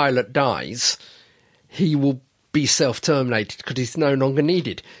when the pilot dies, he will be self-terminated because he's no longer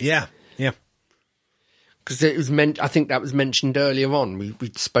needed. Yeah. Because it was I think that was mentioned earlier on. We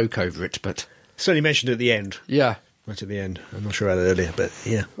spoke over it, but certainly mentioned at the end. Yeah, right at the end. I'm not sure about it earlier, but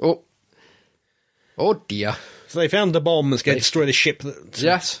yeah. Oh dear. So they found the bomb that's going to destroy the ship.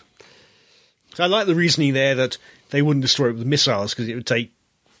 Yes. So I like the reasoning there that they wouldn't destroy it with missiles because it would take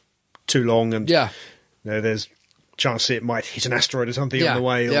too long, and there's a chance it might hit an asteroid or something on the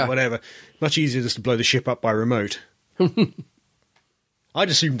way or whatever. Much easier just to blow the ship up by remote. I'd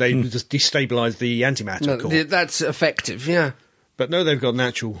assume they just destabilise the antimatter core. That's effective, yeah. But no, they've got an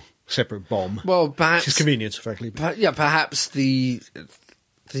actual separate bomb. Well, perhaps... Which is convenient, frankly. Perhaps it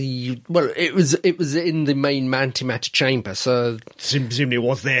was in the main antimatter chamber, so... Presumably it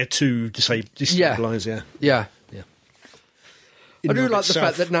was there to destabilise, Yeah. I do like the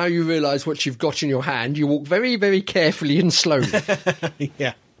fact that now you realise what you've got in your hand, you walk very, very carefully and slowly.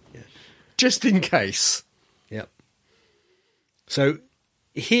 Yeah. Just in case. Yep. So...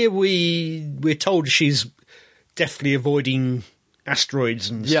 Here we're told she's definitely avoiding asteroids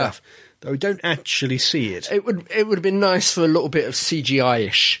and stuff, though we don't actually see it. It would have been nice for a little bit of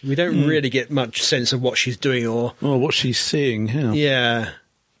CGI-ish. We don't really get much sense of what she's doing or what she's seeing. Yeah.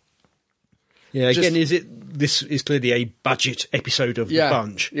 Again, this is clearly a budget episode of the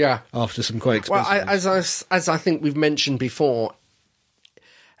bunch. Yeah. After some quite expensive. Well, as I think we've mentioned before,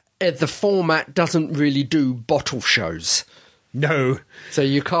 the format doesn't really do bottle shows. No. So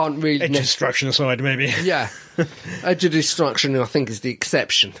you can't really... Edge of Destruction aside, maybe. Yeah. Edge of Destruction, I think, is the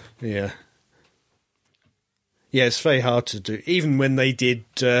exception. Yeah. Yeah, it's very hard to do. Even when they did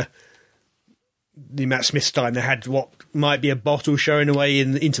the Matt Smith time, they had what might be a bottle showing away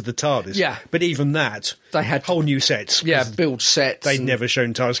into the TARDIS. Yeah. But even that, they had whole new sets. Yeah, build sets. They'd never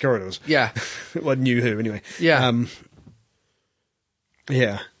shown TARDIS corridors. Yeah. Well, New Who, anyway. Yeah.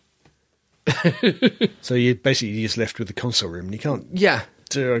 Yeah. So you're just left with the console room, and you can't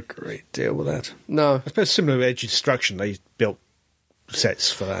do a great deal with that. No. I suppose similar to Edge of Destruction, they built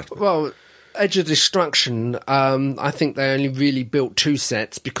sets for that. Well, Edge of Destruction, I think they only really built 2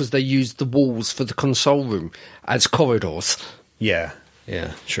 sets because they used the walls for the console room as corridors. Yeah,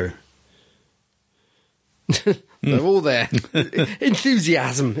 true. They're all there.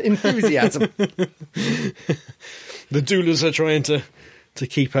 Enthusiasm. The doulas are trying to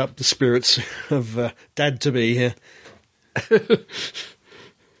keep up the spirits of Dad-to-be here.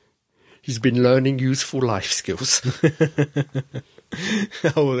 He's been learning useful life skills.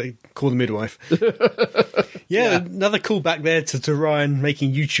 Oh, they call the midwife. Another callback there to Ryan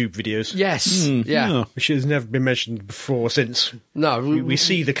making YouTube videos. Yes, which has never been mentioned before since. No, we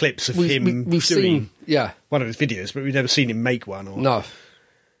see the clips of him we've doing seen, one of his videos, but we've never seen him make one. No.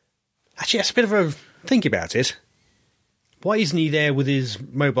 Actually, that's a bit of a think about it. Why isn't he there with his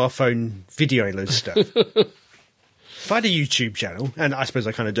mobile phone videoing loads of stuff? If I had a YouTube channel, and I suppose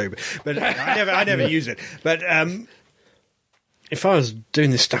I kind of do, but I never use it. But if I was doing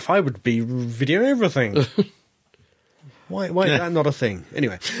this stuff, I would be videoing everything. Why is that not a thing?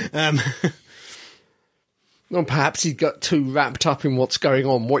 Anyway. Well, perhaps he got too wrapped up in what's going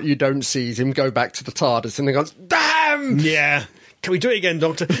on. What you don't see is him go back to the TARDIS and he goes, damn! Yeah. Can we do it again,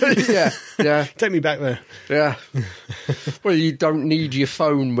 Doctor? Yeah. Take me back there. Yeah. Well, you don't need your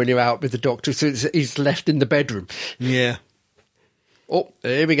phone when you're out with the Doctor, so he's left in the bedroom. Yeah. Oh,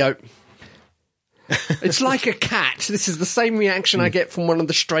 here we go. It's like a cat. This is the same reaction I get from one of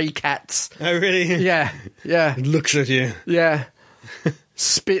the stray cats. Oh, really? Yeah. It looks at you. Yeah.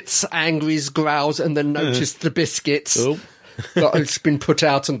 Spits, angries, growls, and then notices the biscuits that has been put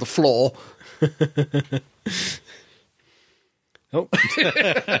out on the floor. Oh.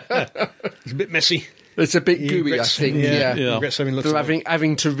 It's a bit messy. It's a bit gooey, I think. Yeah. They're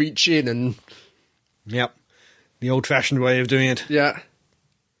having to reach in and... Yep. The old-fashioned way of doing it. Yeah.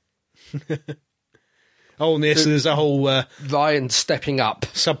 Oh, and yes, there's a whole... Ryan stepping up.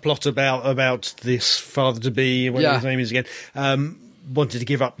 Subplot about this father-to-be, whatever his name is again, wanted to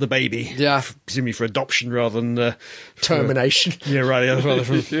give up the baby. Yeah. Presumably for adoption rather than... termination. Rather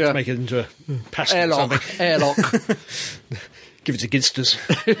to make it into a passion or something. Airlock. Give it to Ginsters.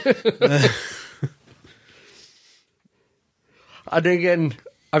 And again,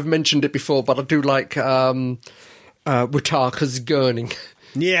 I've mentioned it before, but I do like Ritaka's gurning.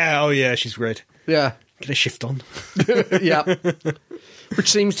 Yeah, oh yeah, she's great. Yeah. Get a shift on. Yeah. Which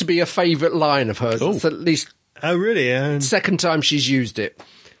seems to be a favourite line of hers. Oh. It's at least Oh, really? second time she's used it.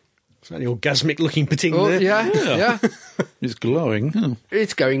 Slightly orgasmic looking pating Oh, there. yeah. It's glowing. Oh.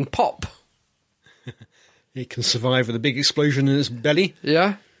 It's going pop. It can survive with a big explosion in its belly.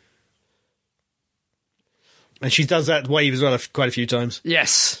 Yeah. And she does that wave as well quite a few times.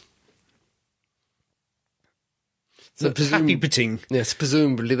 Yes. So Happy pating. Yes,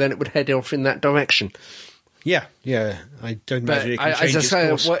 presumably then it would head off in that direction. Yeah. I don't But imagine it can change as its I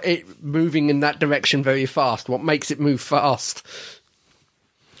course. say, it moving in that direction very fast. What makes it move fast?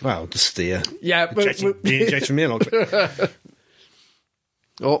 Well, just the Yeah, from the airlock.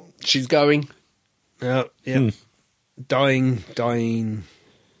 Oh, she's going. Yeah. Dying.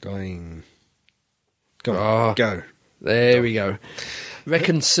 Go on, go. There we go.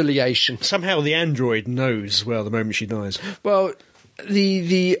 Reconciliation. Somehow the android knows, well, the moment she dies. Well,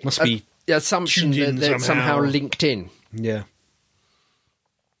 the Must be assumption tuned in that they're somehow somehow. linked in. Yeah.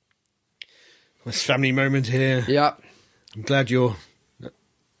 Nice family moment here. Yeah. I'm glad you're...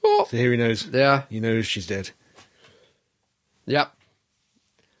 Oh, So here he knows. yeah. He knows she's dead. Yep.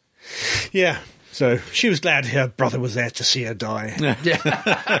 Yeah. So she was glad her brother was there to see her die.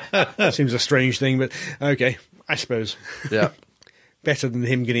 Yeah. Seems a strange thing, but okay, I suppose. Yeah. Better than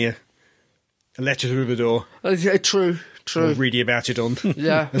him getting a letter through the door True. or reading about it on.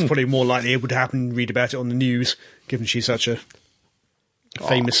 Yeah. That's probably more likely it would happen, read about it on the news, given she's such a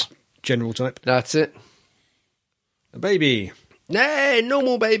famous general type. That's it. A baby Hey,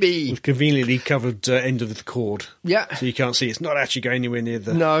 normal baby. with conveniently covered end of the cord. Yeah. So you can't see. It's not actually going anywhere near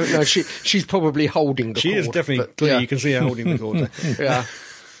the... No, she's probably holding the She cord. is definitely... but, Clearly yeah. you can see her holding the cord there, Yeah.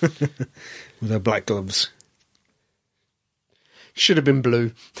 with her black gloves. Should have been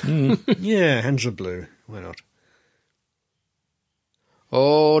blue. Yeah, hands are blue. Why not?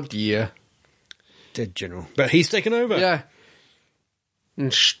 Oh, dear. Dead general. But he's taken over. Yeah.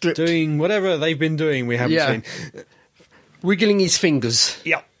 And stripped. Doing whatever they've been doing, we haven't Yeah. seen. Wiggling his fingers.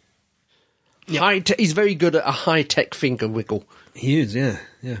 Yeah. He's very good at a high-tech finger wiggle. He is, yeah.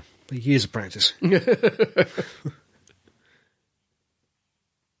 But years of practice.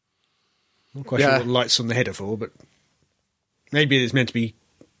 Not quite sure what lights on the head are for, but maybe it's meant to be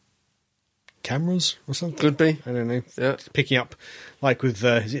cameras or something. Could be. I don't know. Yeah. Picking up, like with,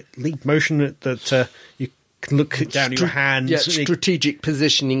 is it leap motion that you can look down at your hands? Yeah, and strategic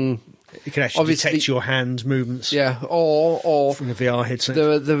positioning. it can actually obviously- detect your hand movements Yeah, or from the VR headset.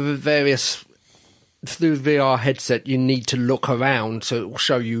 the various... Through the VR headset, you need to look around, so it will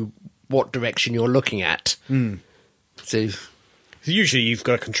show you what direction you're looking at. See, Usually you've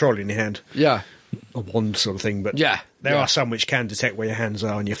got a control in your hand, yeah, a wand sort of thing, but yeah. there are some which can detect where your hands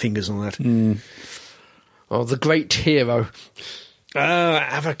are and your fingers and all that. Oh, the great hero.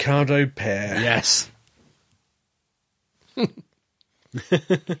 Avocado pear. Yes.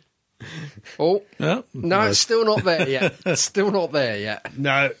 Oh, Yeah. no, it's still not there yet. Still not there yet.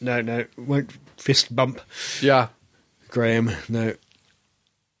 No. Won't fist bump Yeah. Graham. No.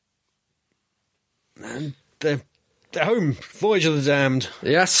 And they're home. Voyage of the Damned.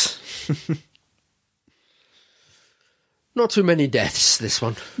 Yes. Not too many deaths, this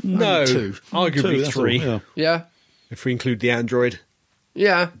one. No. Only two. Arguably Two, that's all, 3, yeah. Yeah. if we include the android.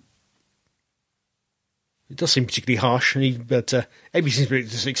 Yeah. It does seem particularly harsh, but Abby seems to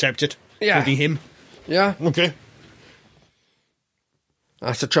just accept it. Yeah. Including him. Yeah. Okay.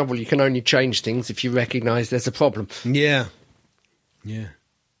 That's the trouble. You can only change things if you recognise there's a problem. Yeah.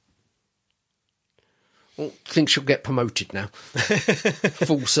 Well, I think she'll get promoted now.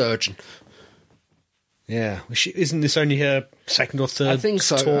 Full surgeon. Yeah. Well, isn't this only her second or third I think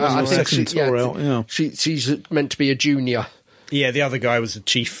so. tour? I think Second tour out, yeah. She's meant to be a junior. Yeah, the other guy was the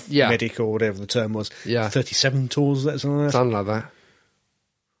chief medic or whatever the term was. Yeah. 37 tours, that's something like that. Something like that.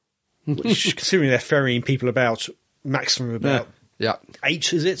 Which, considering they're ferrying people about, maximum about Yeah.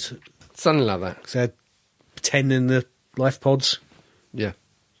 8, is it? Something like that. So they had 10 in the life pods. Yeah.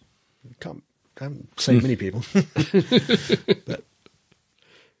 Can't save many people.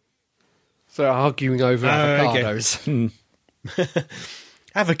 So arguing over okay. avocados.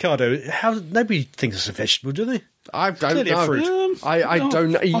 Avocado, nobody thinks it's a vegetable, do they? I don't Clearly a know. fruit. I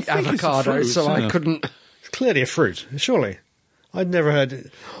don't eat think it's a avocado, fruit, so I yeah. couldn't. It's clearly a fruit, surely. I'd never heard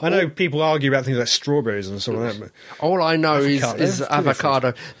it. I know people argue about things like strawberries and stuff like that, but All I know Avocado. is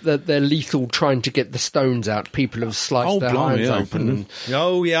avocado. That they're lethal trying to get the stones out. People have sliced their blimey, hands yeah. open. And,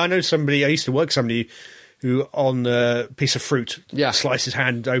 oh yeah, I know somebody. I used to work with somebody who, on a piece of fruit, Yeah. sliced his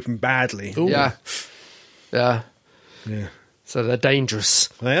hand open badly. yeah. Yeah. So they're dangerous.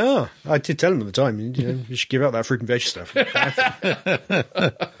 They are. I did tell them at the time, you should give up that fruit and veg stuff.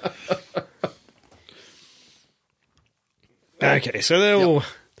 Okay, so they're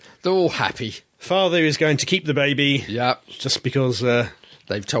all happy. Father is going to keep the baby. Yeah. Just because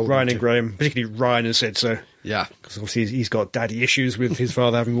they've told Ryan him and Graham, particularly Ryan, has said so. Yeah. Because obviously he's got daddy issues with his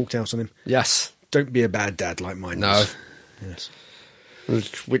father having walked out on him. Yes. Don't be a bad dad like mine No. was. Yes.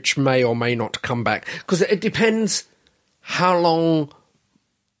 Which may or may not come back. Because it depends how long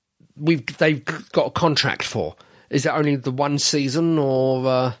they've got a contract for. Is it only the one season,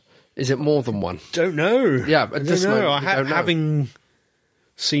 or is it more than one? Don't know. Yeah, at this moment, we don't know. Having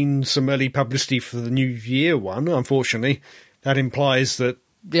seen some early publicity for the New Year one, unfortunately, that implies that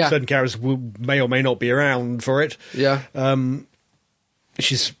certain characters may or may not be around for it. Yeah.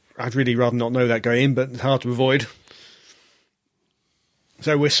 I'd really rather not know that going in, but it's hard to avoid.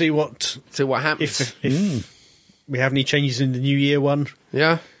 So we'll see what happens. If we have any changes in the New Year one.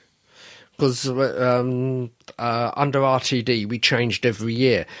 Yeah. Because under RTD, we changed every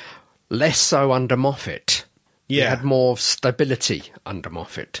year. Less so under Moffat. Yeah. We had more stability under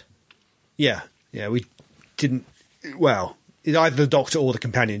Moffat. Yeah. Yeah, we didn't... Well, either the Doctor or the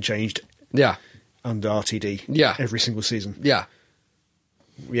Companion changed. Yeah. Under RTD. Yeah. Every single season. Yeah.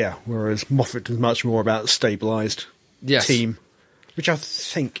 Yeah, whereas Moffat was much more about stabilised team. Which I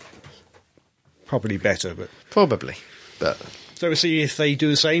think probably better, but... Probably, but... So we'll see if they do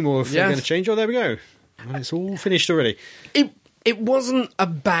the same or if they're going to change. Oh, there we go. Well, it's all finished already. It wasn't a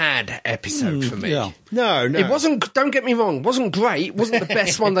bad episode for me. Yeah. No. It wasn't, don't get me wrong, it wasn't great. It wasn't the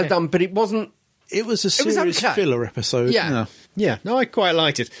best one they've done, but it wasn't... It was a serious filler episode. Yeah. Yeah, no, I quite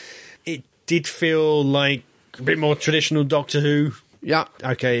liked it. It did feel like a bit more traditional Doctor Who. Yeah.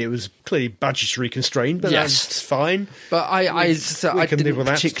 Okay, it was clearly budgetary constrained, but that's fine. But I didn't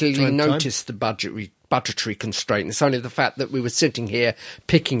particularly notice the budgetary constraint. It's only the fact that we were sitting here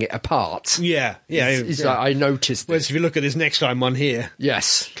picking it apart. Yeah. I noticed. Whereas if you look at this next time one here,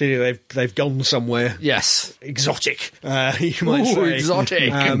 yes, clearly they've gone somewhere. Yes, exotic. You might say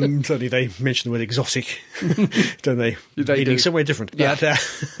exotic. Certainly they mention the word exotic, don't they? They do somewhere different. Yeah.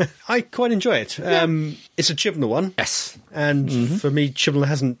 But I quite enjoy it. It's a Chibnall one. Yes, and for me, Chibnall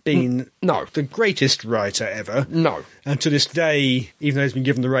hasn't been the greatest writer ever. No. And to this day, even though he's been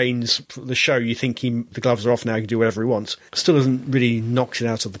given the reins for the show, you think the gloves are off now, he can do whatever he wants. Still hasn't really knocked it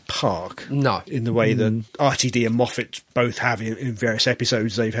out of the park. No. In the way that RTD and Moffat both have in various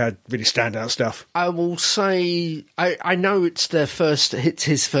episodes. They've had really standout stuff. I will say, I know it's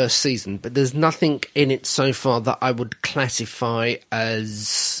his first season, but there's nothing in it so far that I would classify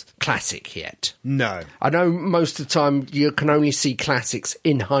as classic yet. No. I know most of the time you can only see classics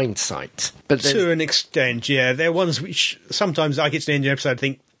in hindsight. But to an extent, yeah. They're ones which sometimes I get to the end of the episode and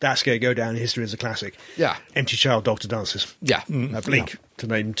think, that's going to go down in history as a classic. Yeah. Empty Child, Doctor Dances. Yeah. Blink, to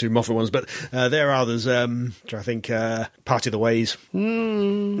name two Moffat ones. But there are others, I think, Party of the Ways.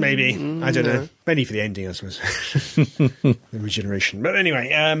 Maybe. I don't know. Mainly for the ending, I suppose. The regeneration. But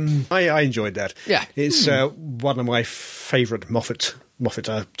anyway, I enjoyed that. Yeah. It's one of my favourite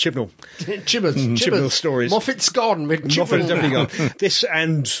Chibnall. Chibnall stories. Moffat's gone. Moffat's definitely gone. This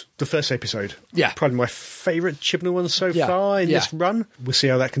and the first episode. Yeah. Probably my favourite Chibnall ones so far in this run. We'll see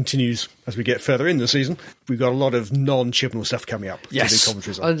how that continues as we get further in the season. We've got a lot of non-Chibnall stuff coming up. Yes.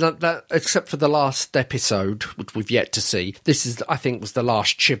 Commentaries on. Except for the last episode, which we've yet to see. This I think, was the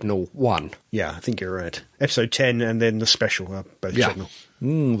last Chibnall one. Yeah, I think you're right. Episode 10 and then the special, both Chibnall.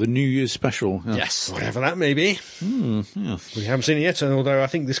 The New Year's special. Yeah. Yes. Whatever that may be. Yes. We haven't seen it yet, although I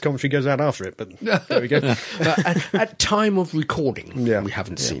think this commentary goes out after it, but there we go. At time of recording, we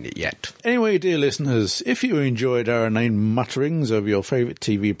haven't seen it yet. Anyway, dear listeners, if you enjoyed our inane mutterings over your favourite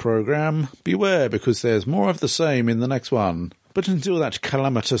TV programme, beware, because there's more of the same in the next one. But until that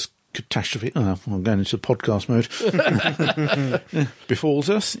calamitous catastrophe, I'm going into podcast mode,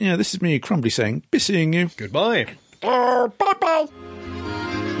 befalls us, this is me, Crumbly, saying, be seeing you. Goodbye. Bye-bye.